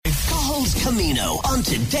Camino on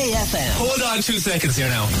Today FM. Hold on 2 seconds here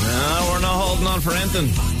now. No, we're not holding on for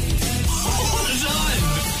anything.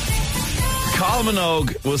 Colin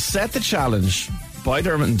Minogue was set the challenge by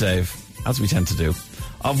Dermot and Dave, as we tend to do,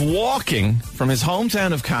 of walking from his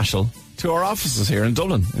hometown of Cashel to our offices here in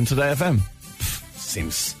Dublin in Today FM.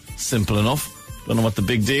 Seems simple enough. Don't know what the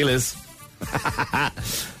big deal is.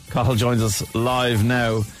 Cathal joins us live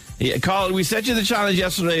now. Cathal, we set you the challenge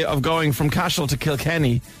yesterday of going from Cashel to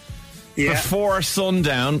Kilkenny before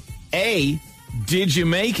sundown. Did you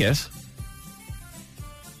make it?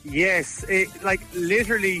 Yes,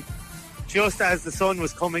 literally just as the sun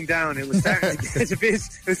was coming down, it was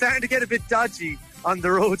starting to get a bit dodgy on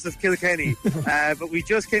the roads of Kilkenny. But we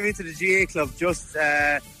just came into the GA Club just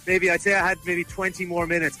maybe I'd say I had maybe 20 more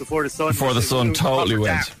minutes before the sun totally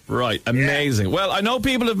went. Right, amazing. Yeah. Well, I know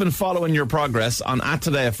people have been following your progress on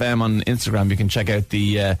 @TodayFM on Instagram. You can check out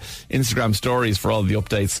the Instagram stories for all the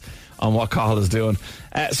updates on what Cathal is doing.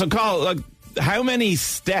 So Cathal, how many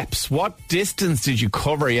steps, what distance did you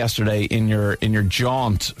cover yesterday in your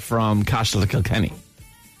jaunt from Cashel to Kilkenny?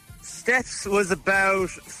 Steps was about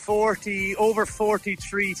over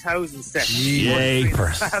 43,000 steps.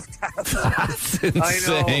 Yapers. That's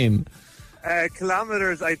insane. I know.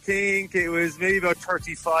 Kilometres, I think it was maybe about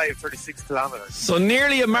 36 kilometres. So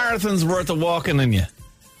nearly a marathon's worth of walking in you.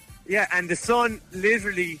 Yeah, and the sun,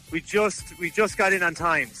 literally, we just got in on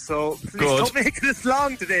time. So please don't make it as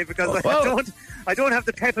long today because I don't have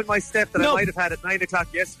the pep in my step that I might have had at 9 o'clock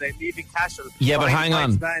yesterday, leaving Cashel. Yeah, but hang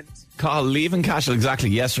on. Cathal, leaving Cashel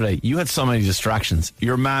exactly yesterday, you had so many distractions.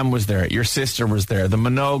 Your mum was there, your sister was there, the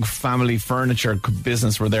Minogue family furniture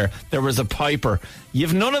business were there, there was a piper.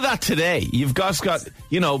 You've none of that today. You've just got,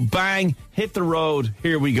 bang, hit the road,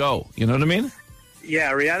 here we go. You know what I mean?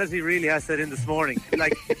 Yeah, reality really has set in this morning.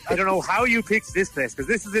 I don't know how you picked this place, because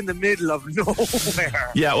this is in the middle of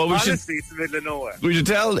nowhere. Yeah, well, honestly, it's the middle of nowhere. We should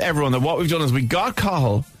tell everyone that what we've done is we got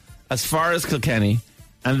Cathal as far as Kilkenny,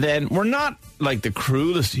 and then we're not like the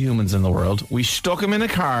cruelest humans in the world. We stuck him in a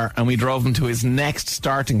car and we drove him to his next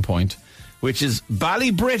starting point, which is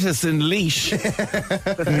Ballybritis in Laois.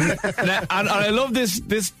 and I love this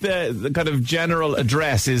the kind of general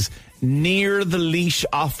address is near the Laois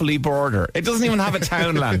Offaly border. It doesn't even have a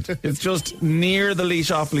townland. It's just near the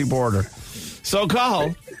Laois Offaly border. So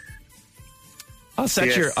Cathal, I'll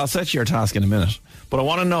set your task in a minute, but I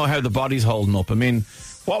want to know how the body's holding up. I mean,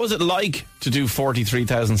 what was it like to do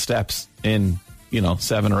 43,000 steps in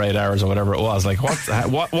 7 or 8 hours or whatever it was? Like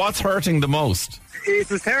what's hurting the most?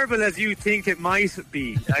 It's as terrible as you think it might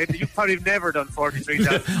be. You've probably never done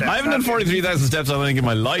 43,000 steps. I haven't done 43,000 steps, I think, in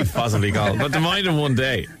my life, possibly, Cathal. But to mind in one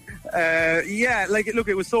day. Look,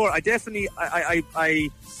 it was sore. I definitely, I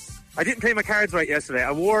didn't play my cards right yesterday.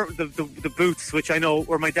 I wore the boots, which I know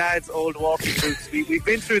were my dad's old walking boots. We've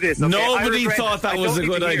been through this. Okay? Nobody thought that was a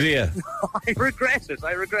good idea. I regret it.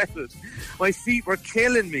 My feet were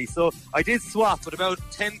killing me. So I did swap. With about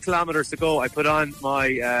 10 kilometres to go, I put on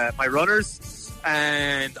my my runners.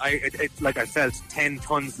 And I felt 10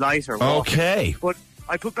 tons lighter walking. Okay. But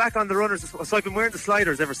I put back on the runners, so I've been wearing the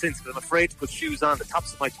sliders ever since because I'm afraid to put shoes on. The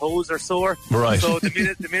tops of my toes are sore. Right. So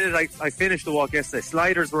the minute I finished the walk yesterday,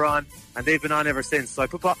 sliders were on, and they've been on ever since. So I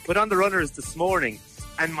put on the runners this morning,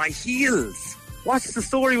 and my heels. What's the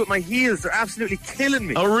story with my heels? They're absolutely killing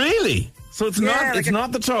me. Oh, really? So it's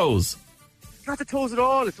not the toes. It's not the toes at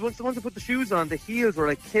all. It's the ones I put the shoes on. The heels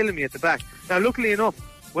were killing me at the back. Now, luckily enough,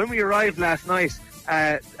 when we arrived last night,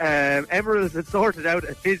 Emerald had sorted out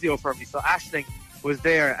a physio for me, so Aisling was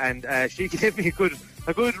there, and she gave me a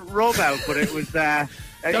good rub out, but it was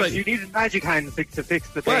you needed magic hands to fix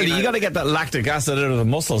the pain. Well, you got to get that lactic acid out of the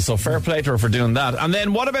muscles, so fair play to her for doing that. And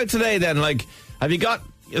then what about today then? Have you got,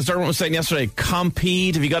 as Dermot was saying yesterday,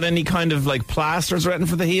 Compeed? Have you got any kind of plasters written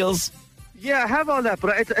for the heels? Yeah, I have all that,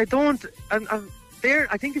 but I don't.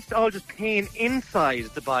 I think it's all just pain inside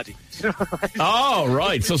the body. Oh,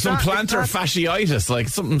 right. So some plantar fasciitis,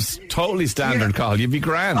 something's totally standard, Cathal. You'd be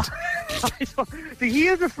grand. The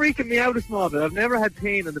heels are freaking me out a small bit. I've never had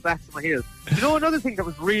pain in the backs of my heels. Another thing that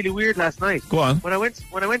was really weird last night? Go on. When I went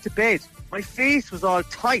to bed, my face was all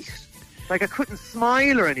tight. I couldn't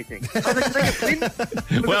smile or anything. I was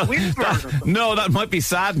no, that might be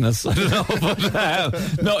sadness. I don't know,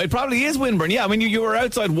 but no, it probably is windburn. Yeah, I mean, you were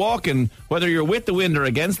outside walking, whether you're with the wind or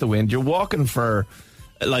against the wind. You're walking for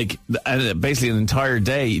basically an entire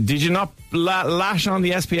day. Did you not lash on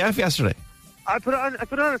the SPF yesterday? I put on a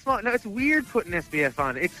small. Now it's weird putting SPF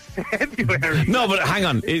on. It's February. No, but hang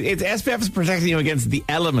on. It's SPF is protecting you against the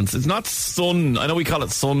elements. It's not sun. I know we call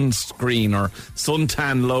it sunscreen or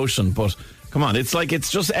suntan lotion, but come on, it's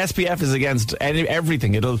just SPF is against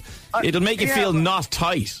everything. It'll make you feel not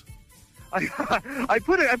tight. I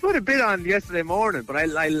put a bit on yesterday morning, but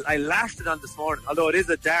I lashed it on this morning. Although it is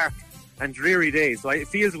a dark and dreary day, so it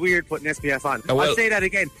feels weird putting SPF on. Oh, well, I'll say that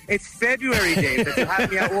again. It's February day that you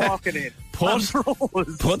have me out walking in.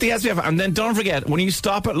 Put the SPF on, and then don't forget, when you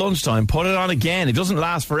stop at lunchtime, put it on again. It doesn't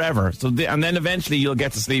last forever. And then eventually you'll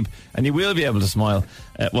get to sleep and you will be able to smile.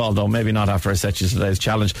 Well, though, maybe not after I set you today's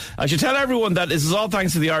challenge. I should tell everyone that this is all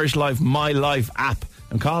thanks to the Irish Life My Life app.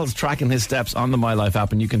 And Carl's tracking his steps on the My Life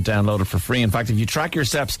app, and you can download it for free. In fact, if you track your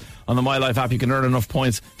steps on the My Life app, you can earn enough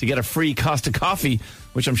points to get a free Costa coffee,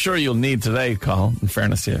 which I'm sure you'll need today, Carl, in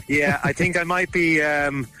fairness to you. Yeah, I think I might be...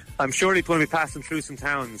 I'm surely going to be passing through some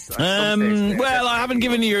towns. Well, I haven't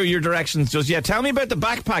given you your directions just yet. Tell me about the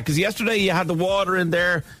backpack, because yesterday you had the water in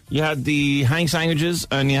there, you had the Hank sandwiches,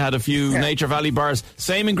 and you had a few Nature Valley bars.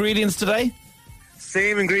 Same ingredients today?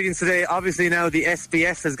 Same ingredients today. Obviously now the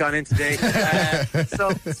SBS has gone in today.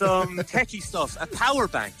 Some techie stuff. A power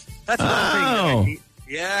bank. That's another thing.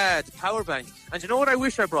 Yeah, the power bank. And you know what I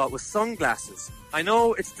wish I brought was sunglasses. I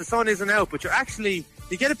know the sun isn't out, but you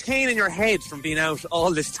get a pain in your head from being out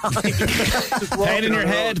all this time. Pain in your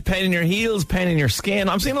head, pain in your heels, pain in your skin.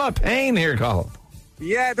 I'm seeing a lot of pain here, Carl.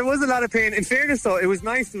 Yeah, there was a lot of pain. In fairness, though, it was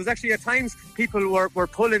nice. There was actually at times people were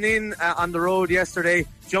pulling in on the road yesterday,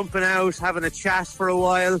 jumping out, having a chat for a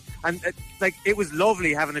while. And it was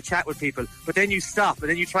lovely having a chat with people. But then you stop and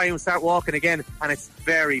then you try and start walking again and it's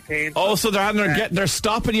very painful. Oh, so they're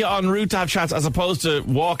stopping you en route to have chats as opposed to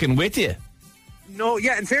walking with you? No,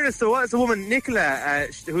 yeah, in fairness, there was a woman, Nicola,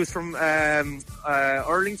 who's from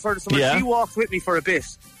Urlingford or something. Yeah. She walked with me for a bit.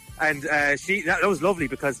 And that was lovely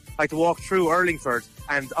because I had to walk through Urlingford,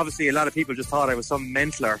 and obviously a lot of people just thought I was some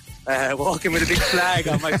mentaler walking with a big flag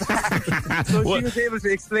on my back. So she was able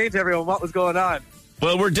to explain to everyone what was going on.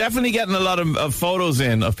 Well, we're definitely getting a lot of photos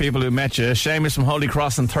in of people who met you. Seamus from Holy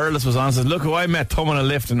Cross and Thurles was on and said, look who I met thumbing a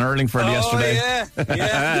lift in Urlingford yesterday.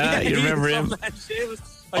 Yeah. You remember him?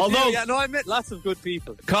 I met lots of good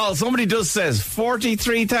people. Carl, somebody says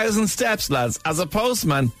 43,000 steps, lads. As a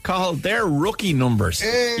postman, Carl, they're rookie numbers.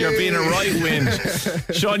 Hey. You're being a right wind.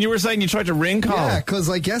 Sean, you were saying you tried to ring Carl. Yeah, because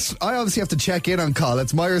I guess I obviously have to check in on Carl.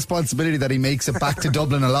 It's my responsibility that he makes it back to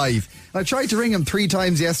Dublin alive. I tried to ring him 3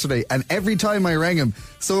 times yesterday, and every time I rang him,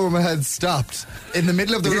 someone had stopped in the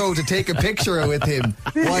middle of the road to take a picture with him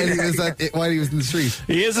while he was in the street.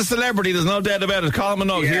 He is a celebrity, there's no doubt about it. Call him a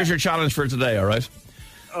note. Here's your challenge for today, all right?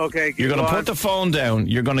 Okay, you're going to put the phone down,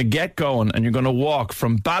 you're going to get going, and you're going to walk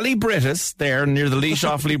from Ballybrittis, there near the Laois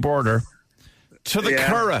Offaly border, to the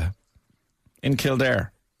Curragh in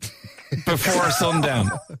Kildare before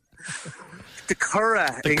sundown. The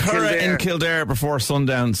Curragh in Kildare before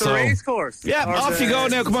sundown. The race course. Yeah, off you go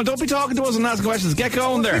now. Come on, don't be talking to us and asking questions. Get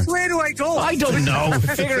going there. Which way do I go? I don't know.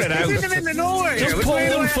 Figure it out. It's in the middle of nowhere. Just pull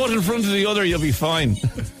one foot in front of the other, you'll be fine.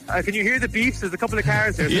 Can you hear the beeps? There's a couple of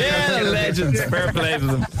cars there. Yeah, legends. Fair play to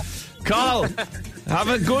them. Carl, have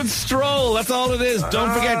a good stroll. That's all it is.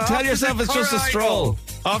 Don't forget, tell yourself it's just a stroll.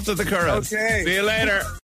 Off to the Curragh. Okay. See you later.